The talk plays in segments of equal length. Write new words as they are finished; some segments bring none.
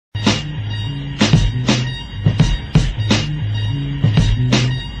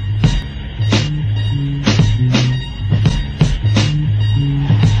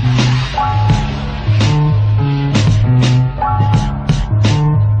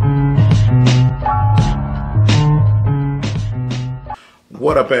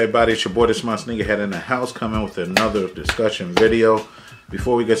What up, everybody? It's your boy, TheSmartSneakerhead, in the house, coming with another discussion video.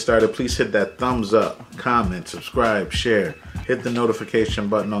 Before we get started, please hit that thumbs up, comment, subscribe, share. Hit the notification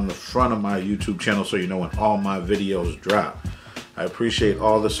button on the front of my YouTube channel so you know when all my videos drop. I appreciate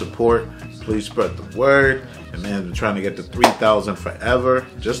all the support. Please spread the word. And man, I'm trying to get to 3,000 forever.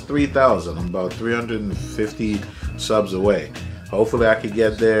 Just 3,000. I'm about 350 subs away. Hopefully I can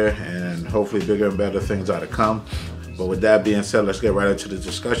get there, and hopefully bigger and better things are to come. But with that being said, let's get right into the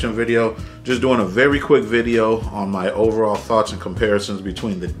discussion video. Just doing a very quick video on my overall thoughts and comparisons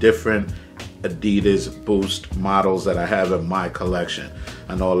between the different Adidas Boost models that I have in my collection.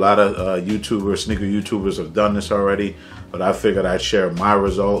 I know a lot of sneaker YouTubers have done this already, but I figured I'd share my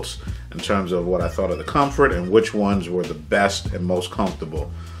results in terms of what I thought of the comfort and which ones were the best and most comfortable.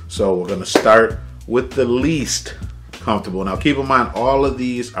 So we're going to start with the least comfortable. Now keep in mind, all of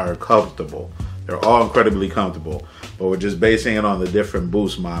these are comfortable. They're all incredibly comfortable, but we're just basing it on the different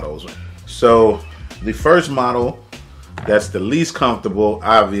Boost models. So the first model that's the least comfortable,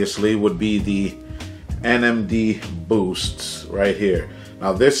 obviously, would be the NMD Boosts right here.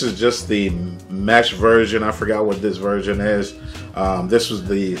 Now this is just the mesh version. I forgot what this version is. This was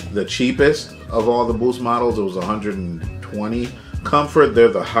the cheapest of all the Boost models. It was 120. Comfort, they're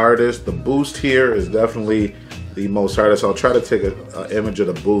the hardest. The Boost here is definitely the most hardest. I'll try to take an image of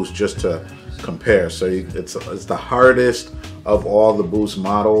the Boost just to compare. So it's the hardest of all the Boost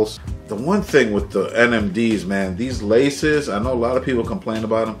models. The one thing with the NMDs, man, these laces, I know a lot of people complain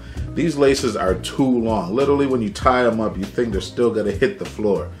about them. These laces are too long. Literally, when you tie them up, you think they're still gonna hit the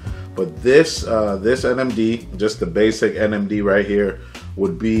floor. But this NMD, just the basic NMD right here,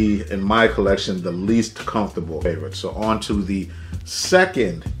 would be, in my collection, the least comfortable favorite. So on to the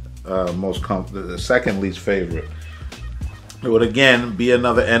second the second least favorite. It would again be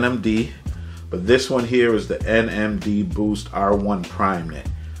another NMD, but this one here is the NMD Boost R1 Prime Knit.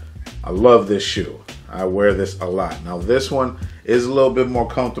 I love this shoe. I wear this a lot. Now this one is a little bit more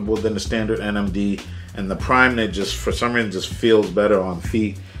comfortable than the standard NMD, and the Prime Knit just for some reason just feels better on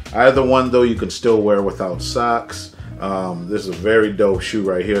feet. Either one though you can still wear without socks. This is a very dope shoe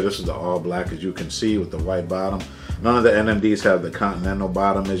right here. This is the all black, as you can see, with the white bottom. None of the NMDs have the Continental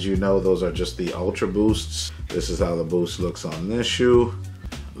bottom, as you know. Those are just the Ultra Boosts. This is how the Boost looks on this shoe.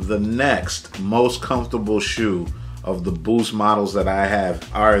 The next most comfortable shoe of the Boost models that I have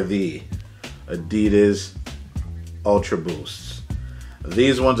are the Adidas Ultra Boosts.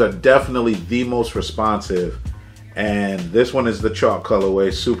 These ones are definitely the most responsive, and this one is the chalk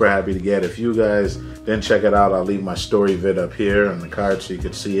colorway. Super happy to get. If you guys didn't check it out, I'll leave my story vid up here on the card so you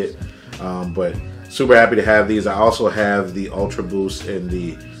can see it. But super happy to have these. I also have the Ultra Boost in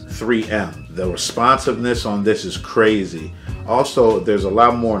the 3M. The responsiveness on this is crazy. Also, there's a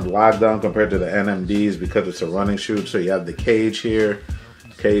lot more lockdown compared to the NMDs because it's a running shoe. So you have the cage here,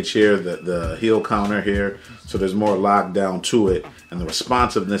 the heel counter here. So there's more lockdown to it, and the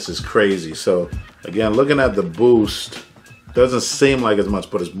responsiveness is crazy. So again, looking at the Boost, doesn't seem like as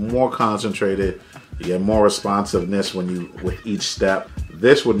much, but it's more concentrated. You get more responsiveness with each step.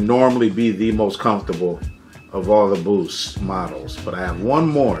 This would normally be the most comfortable of all the Boost models, but I have one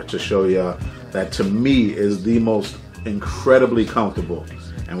more to show you that to me is the most incredibly comfortable,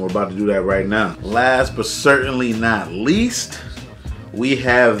 and we're about to do that right now. Last but certainly not least, we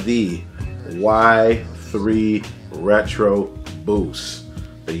have the Y3 Retro Boost,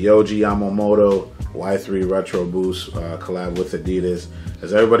 the Yohji Yamamoto Y3 Retro Boost collab with Adidas.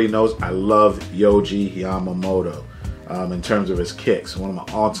 As everybody knows, I love Yohji Yamamoto in terms of his kicks. One of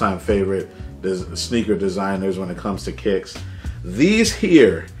my all-time favorite sneaker designers when it comes to kicks. These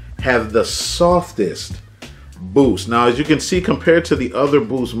here have the softest Boost. Now, as you can see, compared to the other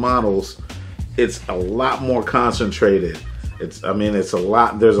Boost models, it's a lot more concentrated. There's a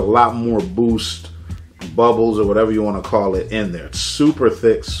lot more Boost bubbles or whatever you want to call it in there. It's super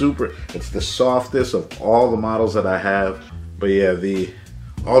thick, it's the softest of all the models that I have. But yeah, the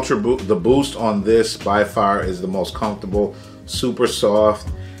Boost on this by far is the most comfortable, super soft.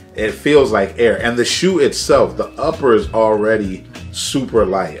 It feels like air, and the shoe itself, the upper is already super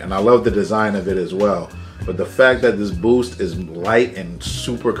light, and I love the design of it as well. But the fact that this Boost is light and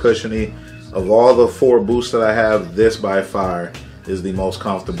super cushiony, of all the 4 Boosts that I have, this by far is the most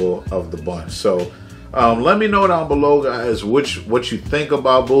comfortable of the bunch. So let me know down below, guys, what you think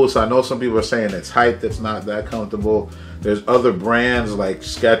about Boost. I know some people are saying it's hype, that's not that comfortable. There's other brands like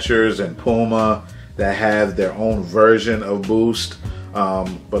Skechers and Puma that have their own version of Boost.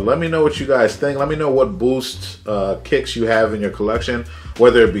 But let me know what you guys think. Let me know what Boost kicks you have in your collection,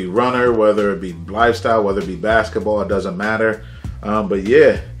 whether it be runner, whether it be lifestyle, whether it be basketball, it doesn't matter. But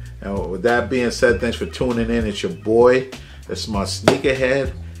yeah, with that being said, thanks for tuning in. It's your boy, The Smart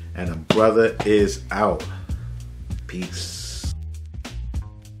Sneakerhead, and a brother is out. Peace.